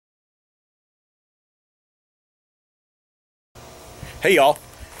Hey y'all,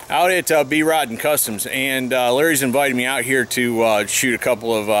 out at B-Rod and Customs, and Larry's invited me out here to shoot a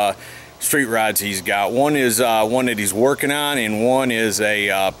couple of street rods he's got. One is one that he's working on, and one is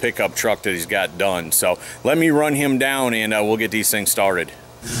a pickup truck that he's got done. So let me run him down and we'll get these things started.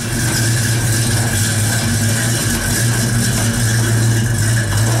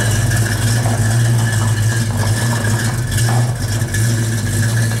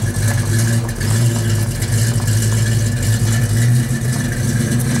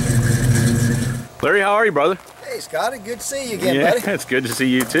 Larry, how are you, brother? Hey, Scotty, good to see you again, yeah, buddy. It's good to see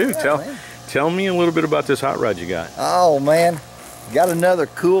you too. Yeah, Tell me a little bit about this hot rod you got. Oh man, got another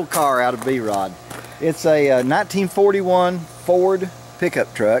cool car out of B-Rod. It's a 1941 Ford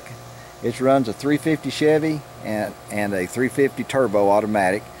pickup truck. It runs a 350 Chevy and a 350 turbo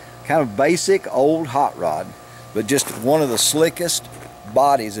automatic. Kind of basic old hot rod, but just one of the slickest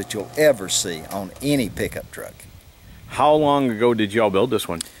bodies that you'll ever see on any pickup truck. How long ago did y'all build this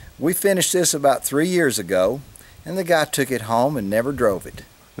one? We finished this about 3 years ago, and the guy took it home and never drove it.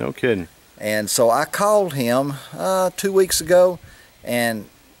 No kidding. And so I called him 2 weeks ago, and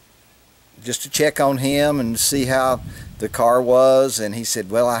just to check on him and see how the car was, and he said,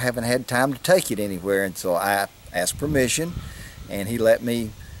 well, I haven't had time to take it anywhere. And so I asked permission, and he let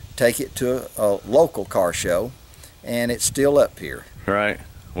me take it to a local car show, and it's still up here. Right.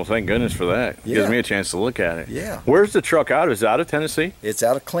 Well, thank goodness for that. It gives me a chance to look at it. Yeah. Where's the truck out? Is it out of Tennessee? It's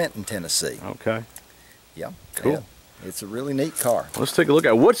out of Clinton, Tennessee. Okay. Yeah. Cool. Yeah. It's a really neat car. Let's take a look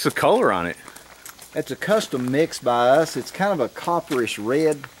at it. What's the color on it? It's a custom mix by us. It's kind of a copperish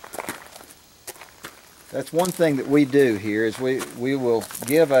red. That's one thing that we do here is we will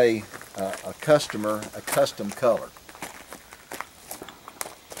give a customer a custom color.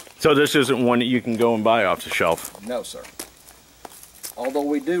 So this isn't one that you can go and buy off the shelf? No, sir. Although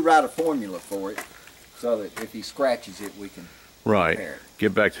we do write a formula for it, so that if he scratches it, we can repair it.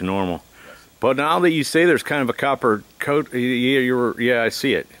 Get back to normal. Yes. But now that you say there's kind of a copper coat, yeah, I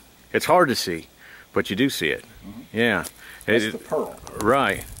see it. It's hard to see, but you do see it. Mm-hmm. Yeah. That's the pearl.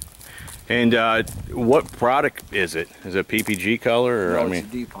 Right. And what product is it? Is it PPG color? Or, no, it's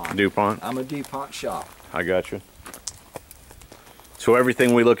a DuPont. DuPont? I'm a DuPont shop. I got you. So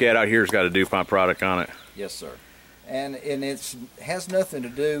everything we look at out here has got a DuPont product on it? Yes, sir. And it has nothing to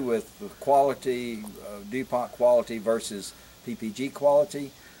do with the quality, DuPont quality versus PPG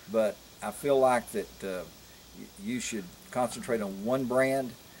quality, but I feel like that you should concentrate on one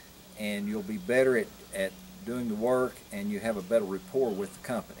brand, and you'll be better at doing the work, and you have a better rapport with the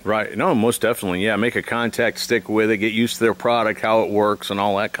company. Right. No, most definitely. Yeah, make a contact, stick with it, get used to their product, how it works, and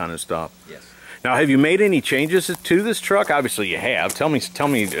all that kind of stuff. Yes. Now, have you made any changes to this truck? Obviously, you have. Tell me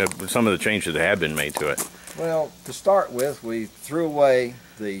some of the changes that have been made to it. Well, to start with, we threw away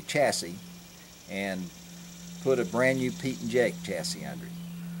the chassis and put a brand new Pete and Jake chassis under it.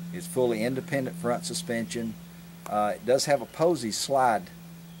 It's fully independent front suspension. It does have a Posey slide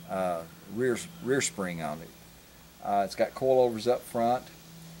rear spring on it. It's got coilovers up front,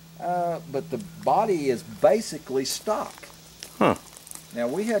 but the body is basically stock. Huh. Now,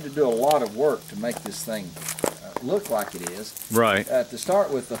 we had to do a lot of work to make this thing look like it is. Right. To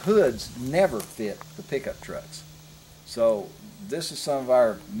start with, the hoods never fit the pickup trucks. So this is some of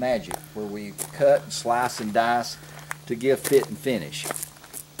our magic, where we cut and slice and dice to give fit and finish.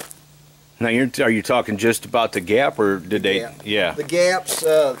 Now, are you talking just about the gap, or did they? Yeah. The gaps,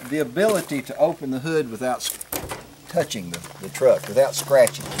 the ability to open the hood without touching the truck, without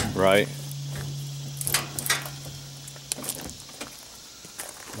scratching. Right.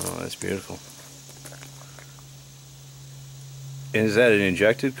 Oh, that's beautiful. And is that an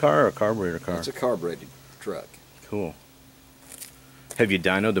injected car or a carburetor car? It's a carbureted truck. Cool. Have you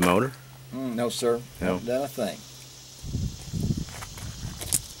dynoed the motor? No, sir. No. Haven't done a thing.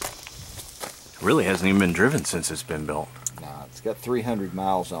 It really hasn't even been driven since it's been built. Nah, it's got 300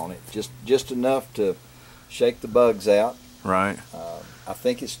 miles on it. Just enough to shake the bugs out. Right. I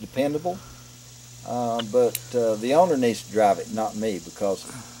think it's dependable, but the owner needs to drive it, not me,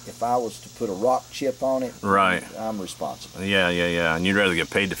 because if I was to put a rock chip on it, right, I'm responsible. Yeah. And you'd rather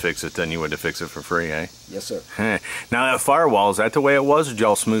get paid to fix it than you would to fix it for free, eh? Yes, sir. Now, that firewall, is that the way it was, or did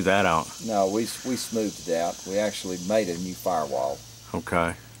y'all smooth that out? No, we smoothed it out. We actually made a new firewall.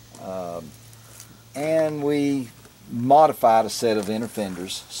 Okay. And we modified a set of inner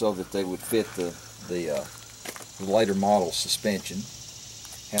fenders so that they would fit the later model suspension.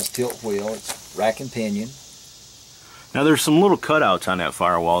 Has tilt wheel. It's rack and pinion. Now, there's some little cutouts on that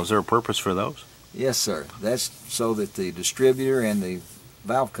firewall. Is there a purpose for those? Yes, sir. That's so that the distributor and the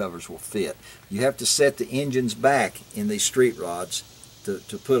valve covers will fit. You have to set the engines back in these street rods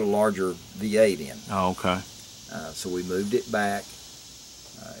to put a larger V8 in. Oh, okay. So we moved it back,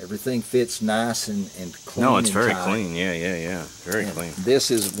 Everything fits nice and clean. No, it's and very tight. clean. Yeah. Very clean.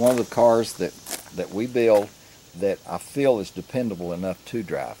 This is one of the cars that we build that I feel is dependable enough to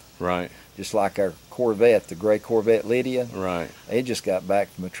drive. Right. Just like our Corvette, the gray Corvette Lydia. Right. They just got back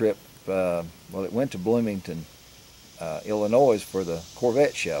from a trip. Well, it went to Bloomington, Illinois for the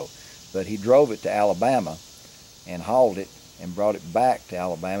Corvette show, but he drove it to Alabama and hauled it and brought it back to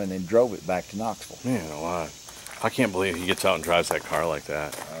Alabama and then drove it back to Knoxville. Man, I can't believe he gets out and drives that car like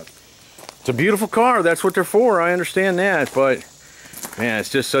that. It's a beautiful car. That's what they're for. I understand that, but man, it's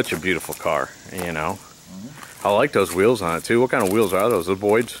just such a beautiful car, you know. I like those wheels on it too. What kind of wheels are those? The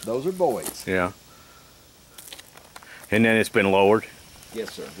Boyds? Those are Boyds. Yeah. And then it's been lowered?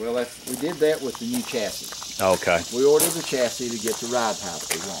 Yes, sir. Well, we did that with the new chassis. Okay. We ordered the chassis to get the ride height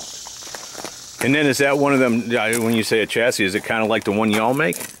we want. And then is that one of them, when you say a chassis, is it kind of like the one y'all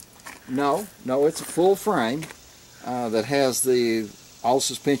make? No, it's a full frame that has all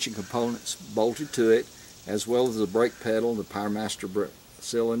suspension components bolted to it, as well as the brake pedal, the PowerMaster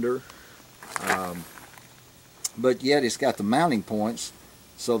cylinder. But yet it's got the mounting points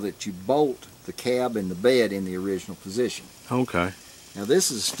so that you bolt the cab and the bed in the original position. Okay. Now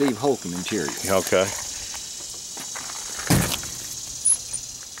this is a Steve Holcomb interior. Okay.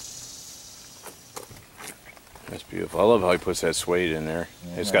 That's beautiful. I love how he puts that suede in there.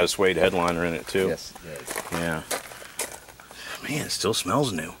 It's got a suede headliner in it too. Yes, it does. Yeah. Man, it still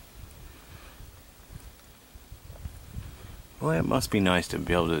smells new. Well, it must be nice to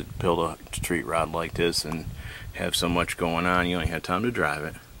be able to build a street rod like this and have so much going on. You only have time to drive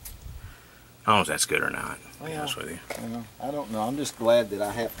it. I don't know if that's good or not, to be honest with you. Well, I don't know. I'm just glad that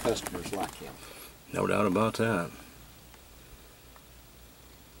I have customers like him. No doubt about that.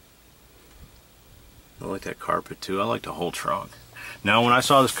 I like that carpet too. I like the whole truck. Now, when I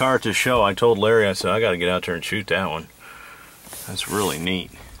saw this car at the show, I told Larry, I said, I got to get out there and shoot that one. That's really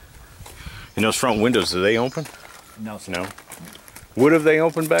neat. And those front windows, do they open? No, sir. No. Would have they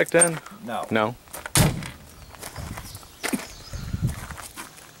opened back then? No. No.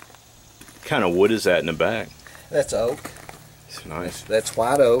 What kind of wood is that in the back? That's oak. It's nice. That's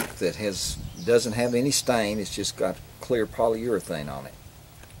white oak that doesn't have any stain. It's just got clear polyurethane on it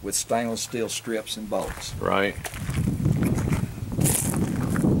with stainless steel strips and bolts. Right.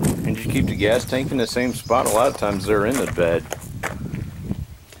 And you keep the gas tank in the same spot. A lot of times they're in the bed,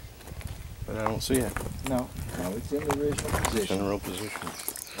 but I don't see it. No, it's in the original position. It's in the real position.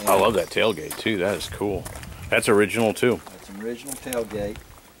 I love that tailgate too. That is cool. That's original too. That's an original tailgate.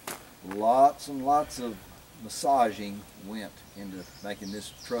 Lots and lots of massaging went into making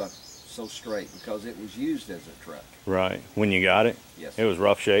this truck so straight because it was used as a truck. Right. When you got it? Yes. It was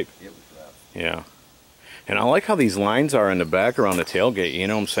rough shape? It was rough. Yeah. And I like how these lines are in the back around the tailgate. You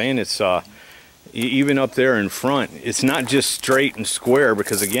know what I'm saying? It's even up there in front, it's not just straight and square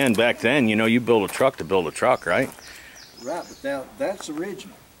because again, back then, you know, you build a truck to build a truck, right? Right, but now that's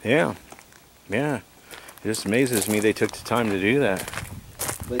original. Yeah. Yeah. It just amazes me they took the time to do that.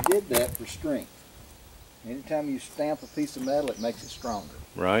 They did that for strength. Anytime you stamp a piece of metal, it makes it stronger.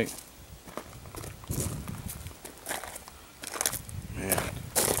 Right. Man.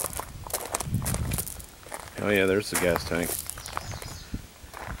 Oh yeah, there's the gas tank.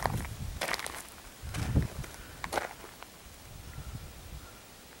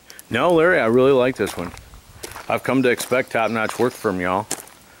 No, Larry, I really like this one. I've come to expect top-notch work from y'all,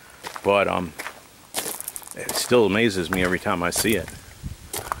 but it still amazes me every time I see it.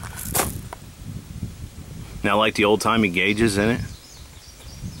 Now, like the old-timey gauges in it.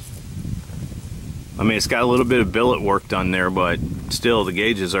 I mean, it's got a little bit of billet work done there, but still, the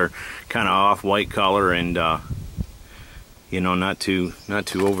gauges are kind of off white color and, you know, not too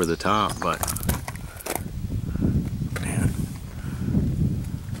over the top. But man,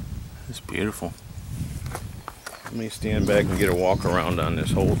 it's beautiful. Let me stand back and get a walk around on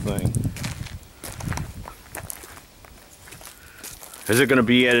this whole thing. Is it going to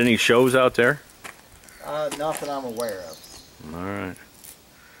be at any shows out there? Not that I'm aware of. All right.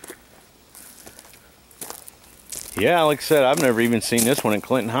 Yeah, like I said, I've never even seen this one in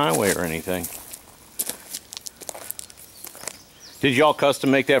Clinton Highway or anything. Did y'all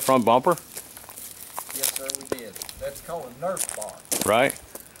custom make that front bumper? Yes, sir, we did. That's called a Nerf bar. Right.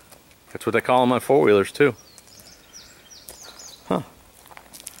 That's what they call them on four-wheelers, too. Huh.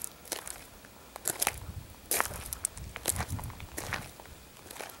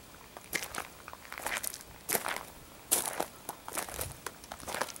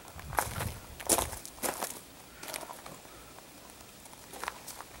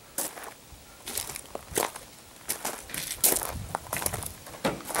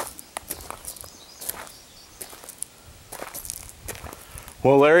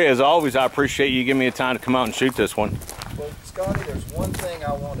 Well, Larry, as always, I appreciate you giving me the time to come out and shoot this one. Well, Scotty, there's one thing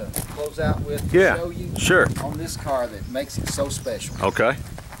I want to close out with to show you on this car that makes it so special. Okay.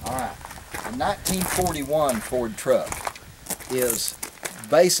 All right. The 1941 Ford truck is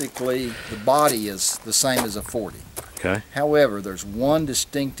basically, the body is the same as a 40. Okay. However, there's one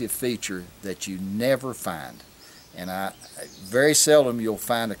distinctive feature that you never find. And very seldom you'll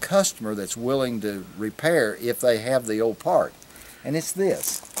find a customer that's willing to repair if they have the old part. And it's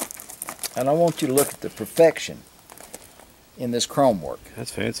this. And I want you to look at the perfection in this chrome work.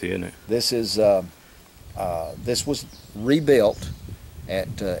 That's fancy, isn't it? This is this was rebuilt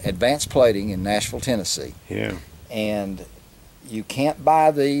at Advanced Plating in Nashville, Tennessee. Yeah. And you can't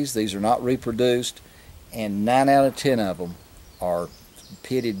buy these. These are not reproduced. And 9 out of 10 of them are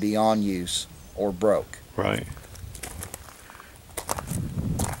pitted beyond use or broke. Right.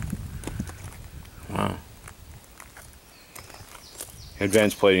 Wow.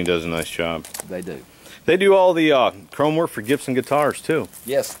 Advanced Plating does a nice job. They do. They do all the chrome work for Gibson guitars too.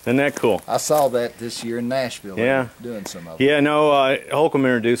 Yes. Isn't that cool? I saw that this year in Nashville. Yeah. Doing some of it. Yeah, no, Holcomb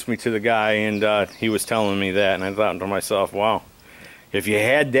introduced me to the guy, and he was telling me that, and I thought to myself, wow, if you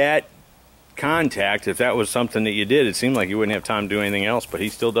had that contact, if that was something that you did, it seemed like you wouldn't have time to do anything else, but he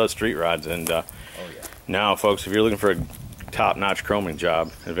still does street rods. And oh, yeah. Now, folks, if you're looking for a top-notch chroming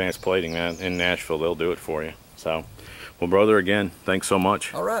job, Advanced Plating, man, in Nashville, they'll do it for you. So, well, brother, again, thanks so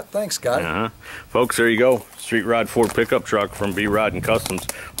much. All right, thanks, Scotty. Folks, there you go. Street Rod Ford pickup truck from B Rod and Customs.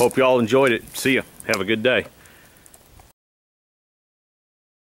 Hope you all enjoyed it. See ya. Have a good day.